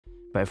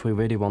But if we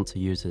really want to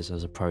use this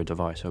as a pro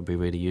device, it would be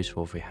really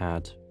useful if we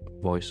had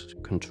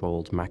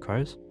voice-controlled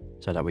macros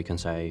so that we can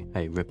say,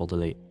 hey, ripple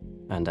delete,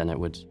 and then it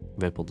would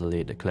ripple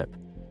delete the clip,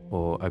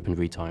 or open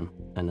retime,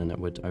 and then it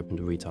would open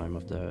the retime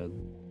of the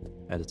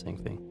editing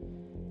thing.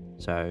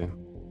 So,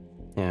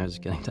 yeah, it's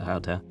getting that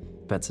out there.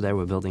 But today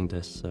we're building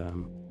this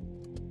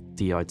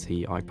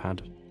DIT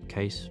iPad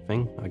case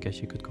thing, I guess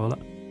you could call it.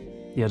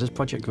 Yeah, this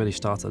project really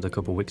started a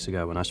couple of weeks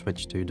ago when I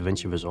switched to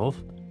DaVinci Resolve.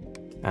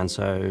 And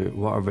so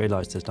what I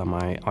realized is that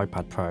my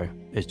iPad Pro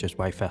is just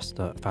way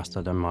faster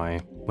than my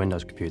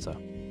Windows computer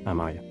and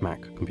my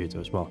Mac computer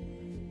as well,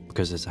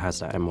 because it has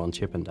that M1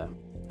 chip in there,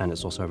 and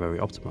it's also very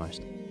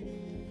optimized.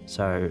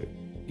 So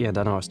yeah,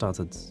 then I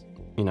started,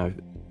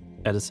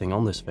 editing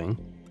on this thing,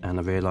 and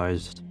I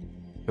realized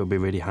it would be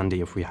really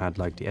handy if we had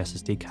like the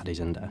SSD caddies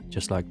in there,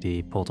 just like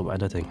the portable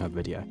editing hub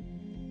video.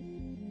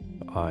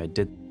 I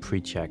did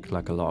pre-check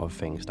like a lot of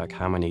things, like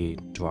how many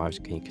drives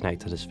can you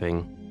connect to this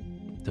thing?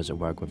 Does it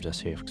work with the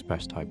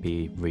Cfexpress Type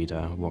B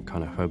reader? What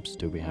kind of hubs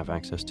do we have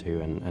access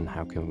to, and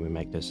how can we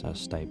make this as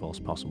stable as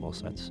possible,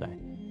 so to say?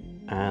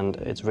 And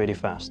it's really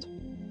fast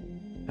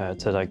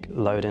to like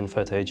load in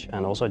footage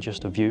and also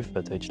just to view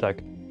footage.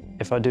 Like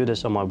if I do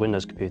this on my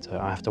Windows computer,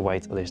 I have to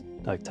wait at least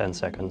like 10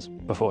 seconds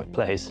before it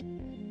plays.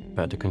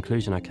 But the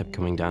conclusion I kept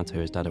coming down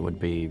to is that it would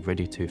be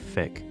really too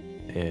thick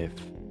if,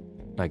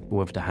 like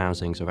with the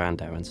housings around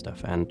there and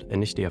stuff. And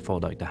initially I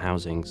thought like the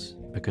housings,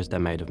 because they're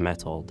made of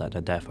metal, that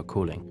they're there for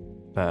cooling.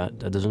 But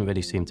that doesn't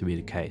really seem to be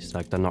the case.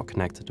 Like they're not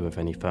connected with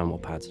any thermal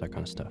pads, that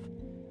kind of stuff.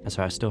 And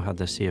so I still had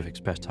the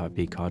Cfexpress Type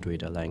B card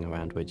reader laying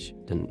around, which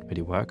didn't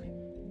really work.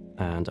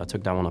 And I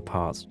took that one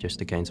apart just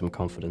to gain some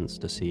confidence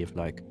to see if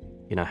like,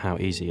 how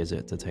easy is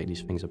it to take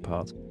these things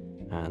apart?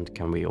 And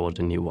can we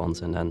order new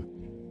ones and then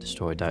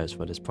destroy those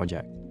for this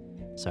project?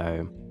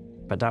 So,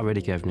 but that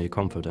really gave me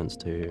confidence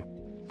to,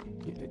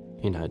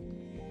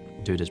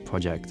 do this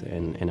project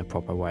in a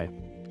proper way.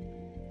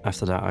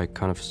 After that, I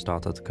kind of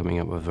started coming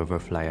up with a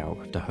rough layout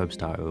with the hubs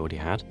that I already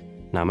had.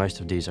 Now, most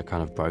of these are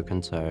kind of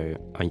broken, so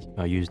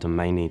I used them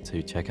mainly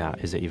to check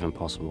out, is it even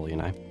possible,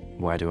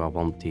 Where do I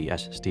want the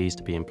SSDs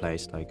to be in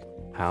place? Like,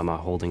 how am I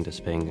holding this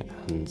thing,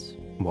 and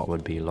what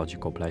would be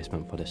logical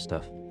placement for this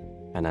stuff?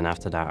 And then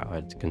after that,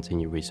 I'd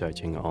continue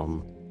researching on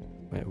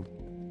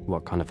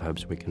what kind of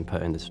hubs we can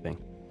put in this thing,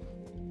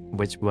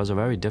 which was a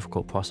very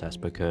difficult process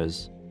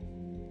because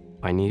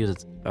I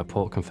needed a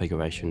port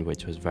configuration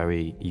which was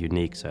very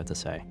unique, so to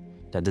say.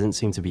 There didn't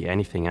seem to be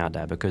anything out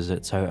there because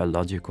it's so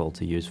illogical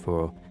to use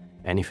for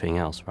anything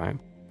else, right?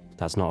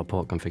 That's not a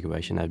port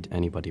configuration that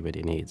anybody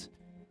really needs.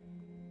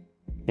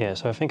 Yeah,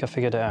 so I think I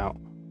figured it out.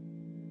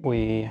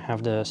 We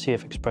have the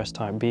Cfexpress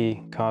Type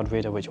B card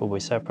reader, which will be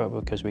separate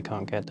because we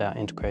can't get that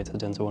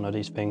integrated into one of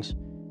these things.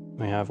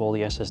 We have all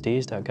the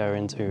SSDs that go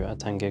into a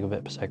 10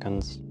 gigabit per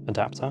second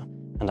adapter,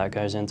 and that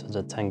goes into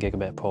the 10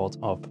 gigabit port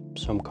of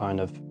some kind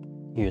of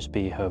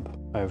USB hub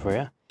over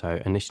here. So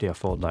initially I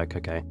thought like,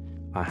 okay,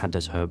 I had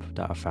this hub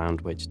that I found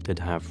which did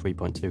have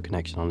 3.2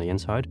 connection on the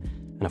inside,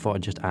 and I thought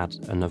I'd just add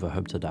another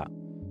hub to that.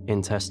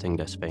 In testing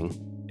this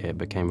thing, it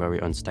became very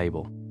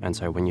unstable, and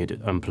so when you'd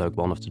unplug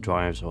one of the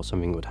drives or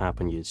something would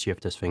happen, you'd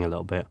shift this thing a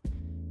little bit,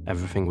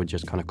 everything would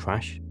just kind of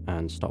crash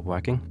and stop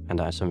working, and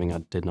that is something I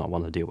did not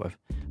want to deal with.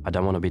 I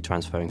don't want to be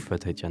transferring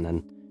footage and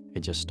then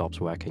it just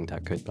stops working.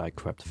 That could like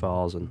corrupt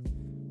files and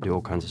do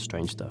all kinds of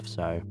strange stuff.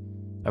 So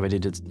I really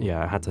did,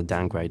 I had to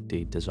downgrade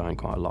the design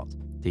quite a lot.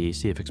 The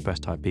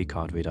Cfexpress Type B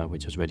card reader,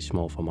 which was really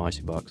small for my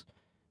IC box,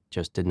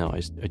 just did not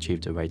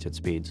achieve the rated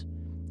speeds.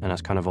 And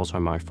that's kind of also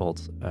my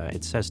fault.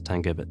 It says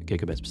 10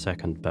 gigabits per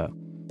second, but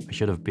I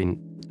should have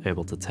been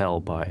able to tell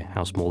by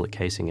how small the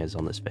casing is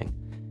on this thing.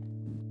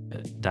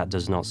 That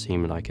does not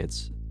seem like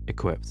it's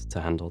equipped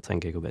to handle 10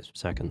 gigabits per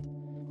second.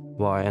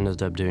 What I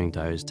ended up doing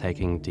though is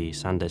taking the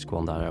SanDisk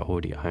one that I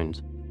already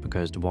owned,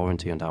 because the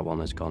warranty on that one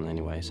is gone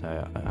anyway,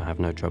 so I have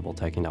no trouble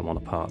taking that one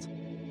apart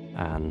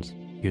and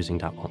using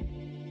that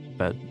one.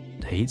 But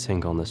the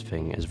heatsink on this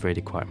thing is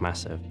really quite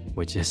massive,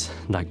 which is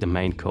like the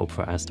main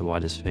culprit as to why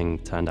this thing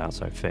turned out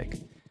so thick.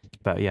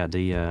 But yeah,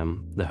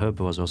 the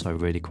hub was also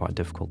really quite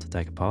difficult to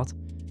take apart.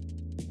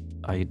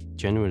 I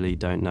genuinely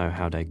don't know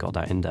how they got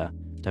that in there.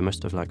 They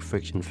must have like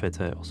friction fit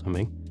it or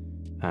something,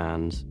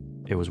 and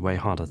it was way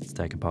harder to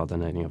take apart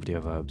than any of the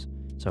other hubs.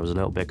 So I was a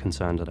little bit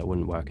concerned that it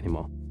wouldn't work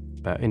anymore.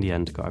 But in the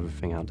end, got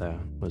everything out there.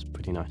 It was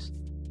pretty nice.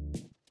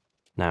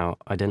 Now,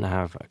 I didn't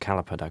have a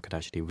caliper that could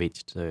actually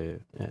reach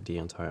the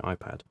entire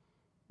iPad.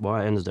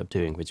 What I ended up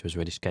doing, which was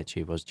really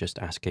sketchy, was just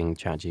asking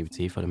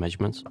ChatGPT for the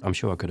measurements. I'm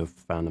sure I could have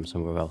found them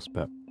somewhere else,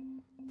 but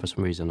for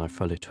some reason I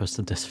fully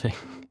trusted this thing.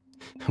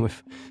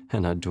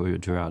 And I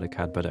drew out a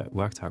CAD, but it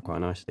worked out quite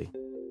nicely.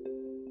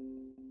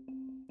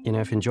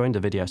 If you're enjoying the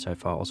video so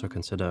far, also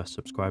consider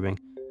subscribing.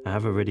 I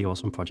have a really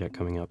awesome project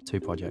coming up,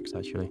 2 projects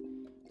actually.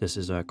 This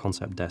is a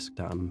concept desk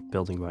that I'm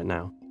building right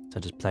now,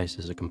 so this place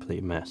is a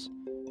complete mess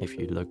if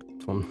you look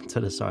from to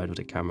the side of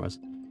the cameras.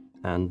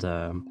 And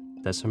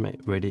there's some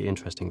really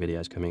interesting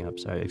videos coming up,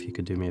 so if you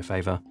could do me a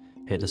favor,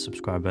 hit the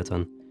subscribe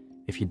button.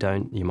 If you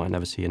don't, you might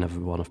never see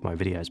another one of my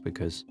videos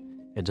because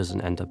it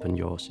doesn't end up in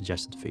your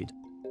suggested feed.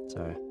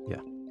 So yeah.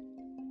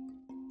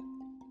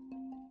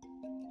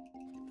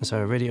 And so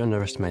I really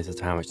underestimated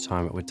how much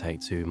time it would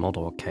take to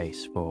model a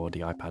case for the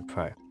iPad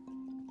Pro.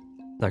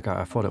 Like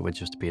I thought it would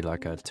just be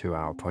like a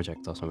 2-hour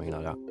project or something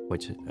like that,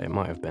 which it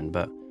might have been,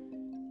 but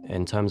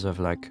in terms of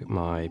like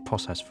my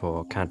process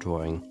for CAD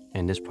drawing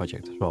in this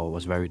project as well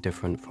was very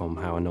different from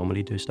how I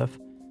normally do stuff.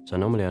 So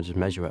normally I just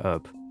measure it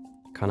up,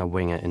 kind of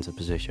wing it into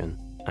position,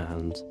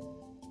 and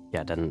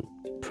yeah, then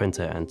print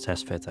it and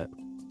test fit it.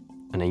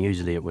 And then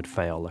usually it would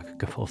fail like a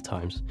couple of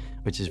times,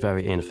 which is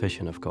very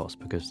inefficient, of course,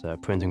 because the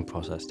printing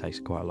process takes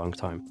quite a long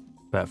time.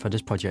 But for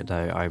this project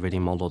though, I really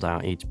modeled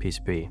out each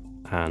PCB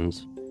and,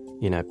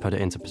 you know, put it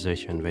into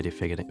position, really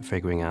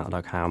figuring out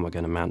like how am I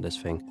going to mount this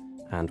thing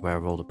and where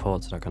are all the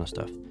ports, that kind of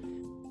stuff.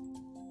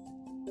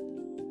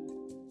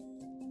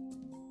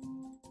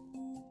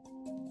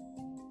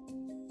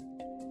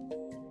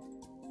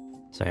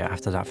 So yeah,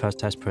 after that first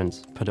test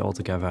print, put it all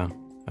together,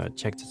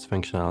 checked its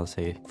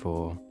functionality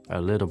for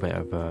a little bit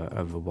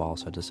of a while,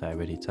 so to say,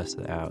 really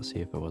tested it out, see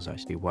if it was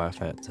actually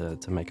worth it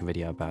to make a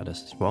video about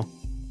this as well.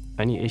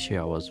 Only issue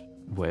I was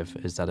with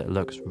is that it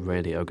looks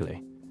really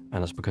ugly,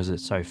 and that's because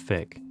it's so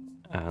thick,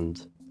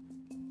 and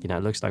you know,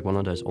 it looks like one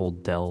of those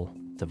old Dell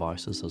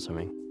devices or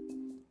something,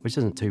 which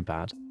isn't too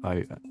bad.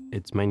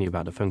 It's mainly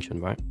about the function,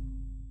 right?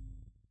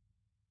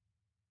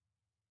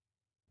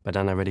 But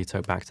then I really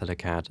took back to the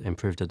CAD,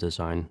 improved the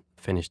design,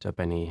 finished up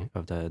any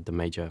of the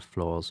major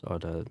flaws or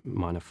the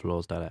minor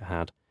flaws that it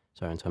had,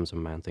 so in terms of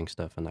mounting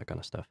stuff and that kind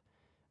of stuff.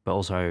 But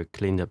also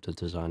cleaned up the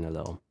design a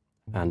little,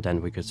 and then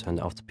we could send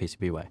it off to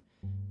PCBway,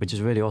 which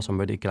is really awesome.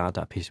 I'm really glad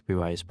that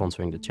PCBway is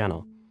sponsoring the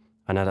channel.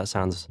 I know that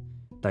sounds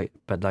like,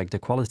 but like the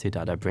quality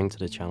that they bring to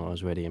the channel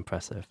is really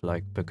impressive,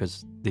 like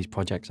because these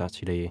projects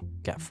actually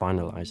get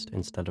finalized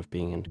instead of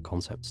being in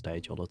concept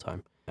stage all the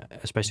time.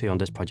 Especially on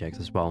this project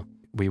as well.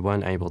 We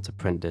weren't able to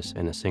print this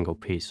in a single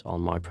piece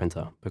on my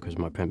printer because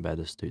my print bed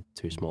is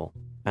too small.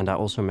 And that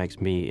also makes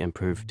me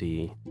improve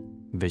the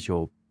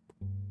visual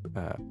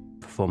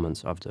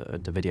performance of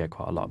the video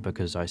quite a lot,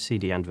 because I see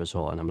the end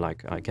result and I'm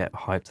like, I get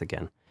hyped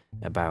again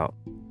about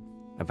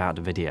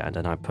the video, and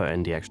then I put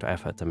in the extra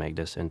effort to make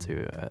this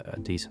into a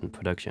decent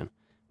production,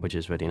 which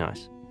is really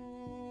nice.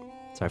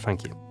 So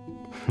thank you.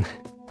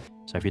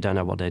 So if you don't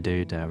know what they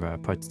do, they're a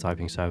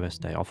prototyping service.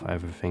 They offer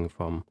everything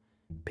from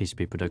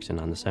PCB production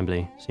and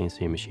assembly,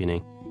 CNC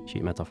machining,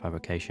 sheet metal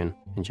fabrication,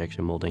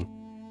 injection molding,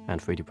 and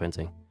 3D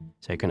printing.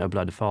 So you can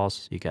upload the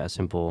files, you get a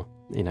simple,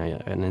 you know,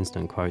 an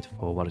instant quote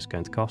for what it's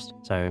going to cost.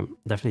 So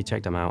definitely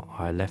check them out.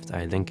 I left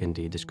a link in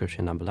the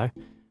description down below,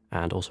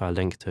 and also a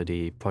link to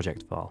the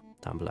project file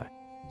down below.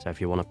 So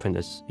if you want to print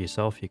this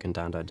yourself, you can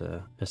download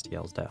the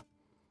STLs there.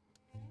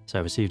 So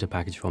I received a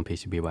package from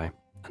PCBway,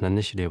 and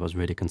initially I was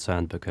really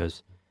concerned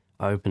because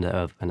I opened it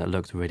up and it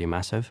looked really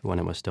massive when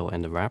it was still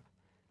in the wrap.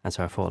 And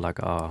so I thought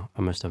like, oh,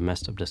 I must have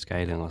messed up the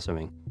scaling or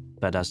something.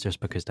 But that's just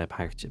because they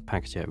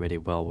package it really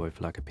well with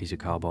like a piece of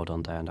cardboard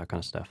on there and that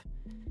kind of stuff.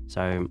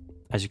 So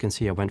as you can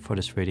see, I went for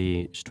this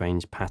really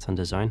strange pattern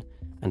design,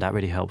 and that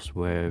really helps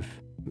with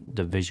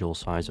the visual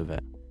size of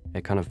it.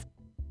 It kind of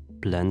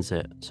blends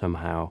it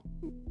somehow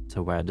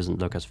to where it doesn't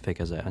look as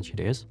thick as it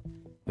actually is,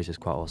 which is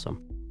quite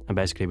awesome. And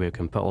basically we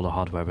can put all the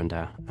hardware in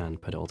there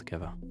and put it all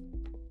together.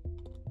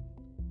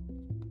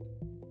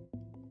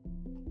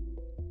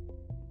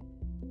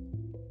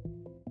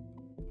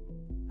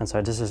 And so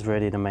this is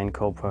really the main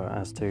culprit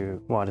as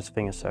to why this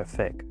thing is so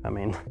thick. I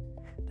mean,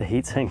 the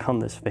heatsink on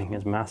this thing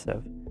is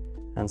massive.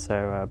 And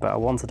so, but I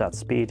wanted that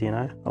speed, you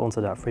know? I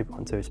wanted that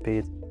 3.2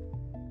 speed.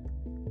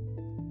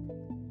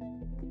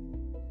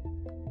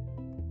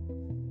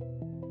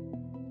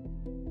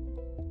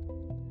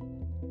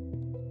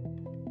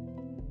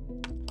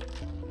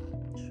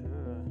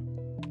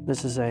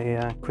 This is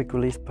a quick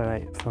release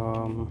plate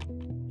from,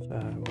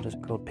 what is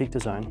it called? Peak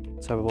Design.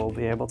 So we'll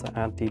be able to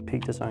add the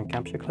Peak Design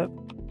capture clip,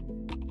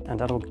 and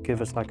that'll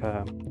give us like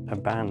a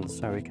band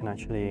so we can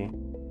actually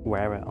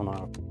wear it on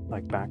our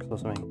like backs or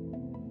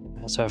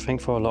something. So I think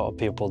for a lot of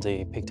people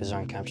the Peak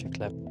Design capture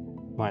clip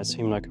might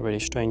seem like a really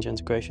strange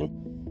integration,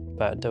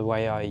 but the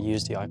way I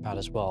use the iPad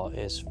as well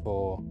is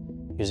for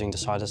using the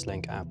Situs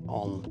Link app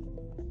on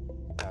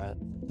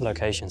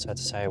locations, so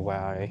to say,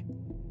 where I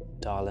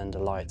dial in the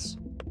lights.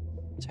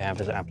 So you have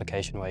this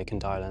application where you can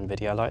dial in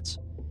video lights,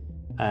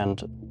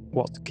 and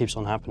what keeps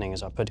on happening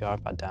is I put the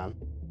iPad down,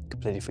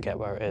 completely forget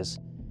where it is,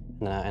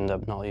 and then I end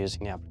up not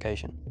using the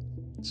application.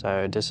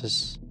 So this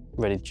is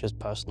really just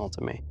personal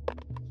to me.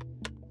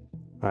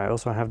 I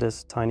also have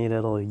this tiny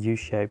little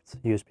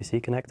U-shaped USB-C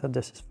connector.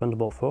 This is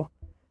Thunderbolt 4,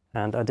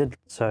 and I did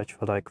search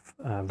for like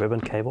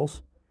ribbon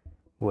cables,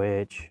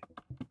 which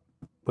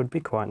would be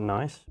quite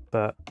nice,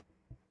 but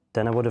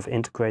then I would have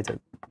integrated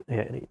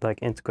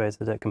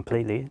it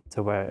completely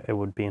to where it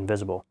would be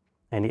invisible.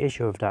 And the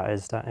issue of that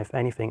is that if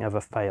anything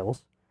ever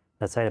fails,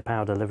 let's say the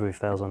power delivery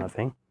fails on that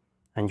thing,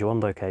 and you're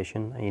on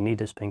location and you need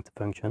this thing to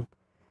function,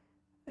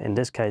 in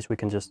this case we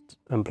can just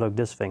unplug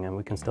this thing and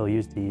we can still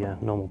use the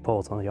normal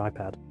port on the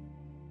iPad.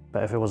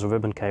 But if it was a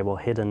ribbon cable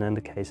hidden in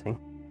the casing,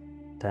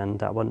 then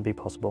that wouldn't be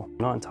possible. I'm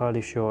not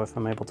entirely sure if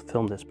I'm able to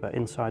film this, but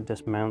inside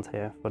this mount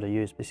here for the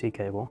USB-C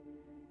cable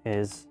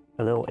is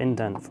a little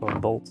indent for a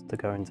bolt to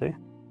go into.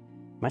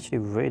 I'm actually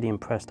really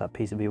impressed that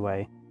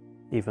PCBway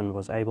even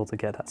was able to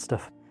get that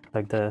stuff,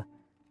 like the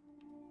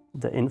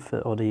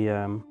input or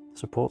the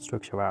support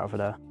structure out of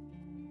there.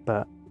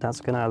 But that's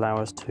going to allow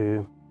us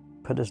to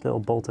put this little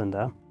bolt in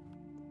there.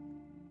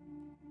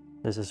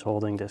 This is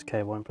holding this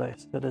cable in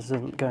place, so this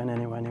isn't going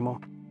anywhere anymore,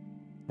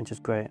 which is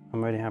great.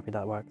 I'm really happy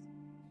that worked.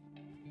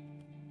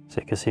 So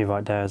you can see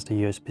right there is the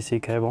USB-C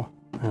cable,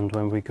 and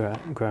when we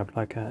grab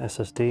like a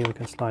SSD, we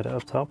can slide it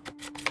up top,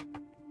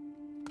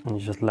 and it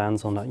just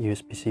lands on that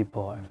USB-C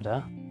port over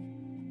there.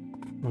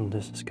 And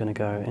this is going to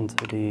go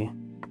into the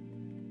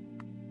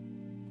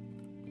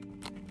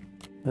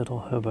little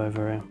hub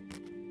over here.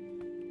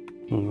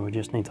 And we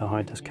just need to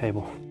hide this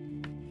cable,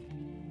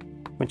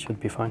 which should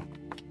be fine.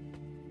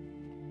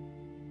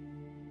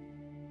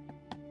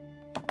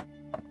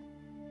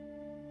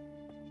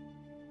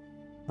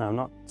 Now, I'm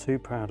not too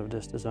proud of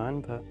this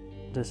design, but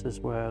this is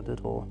where a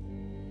little,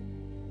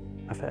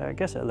 I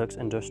guess it looks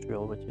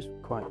industrial, which is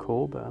quite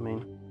cool, but I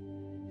mean,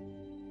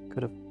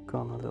 could have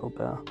gone a little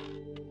better.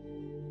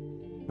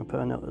 I put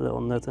a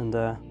little nut in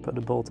there, put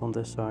the bolt on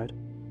this side,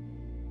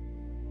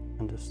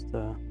 and just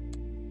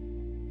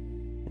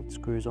it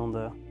screws on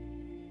there.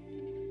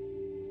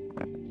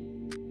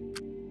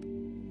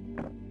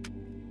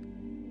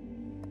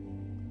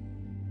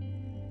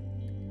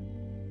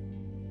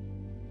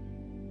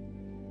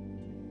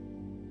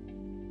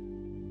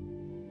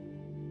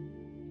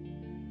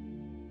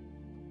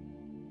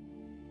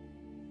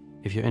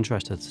 If you're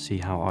interested to see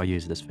how I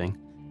use this thing,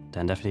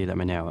 then definitely let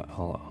me know.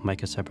 I'll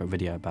make a separate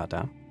video about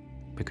that,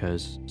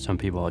 because some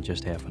people are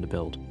just here for the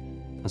build.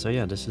 And so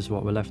yeah, this is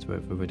what we're left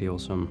with, a really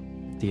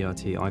awesome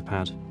DRT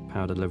iPad,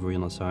 power delivery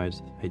on the side,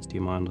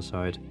 HDMI on the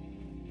side,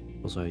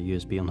 also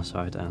USB on the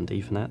side and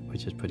Ethernet,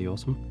 which is pretty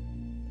awesome.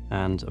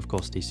 And of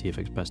course the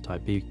Cfexpress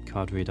Type B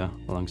card reader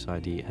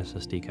alongside the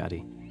SSD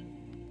caddy.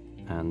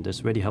 And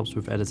this really helps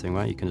with editing,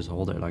 right? You can just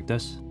hold it like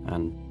this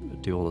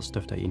and do all the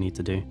stuff that you need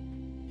to do.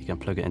 You can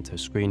plug it into a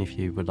screen if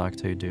you would like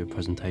to do a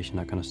presentation,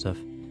 that kind of stuff.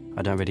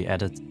 I don't really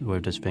edit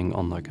with this thing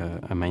on like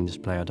a main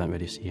display. I don't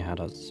really see how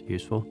that's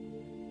useful.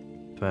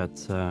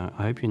 But I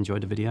hope you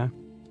enjoyed the video,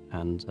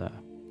 and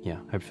yeah,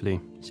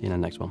 hopefully see you in the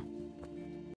next one.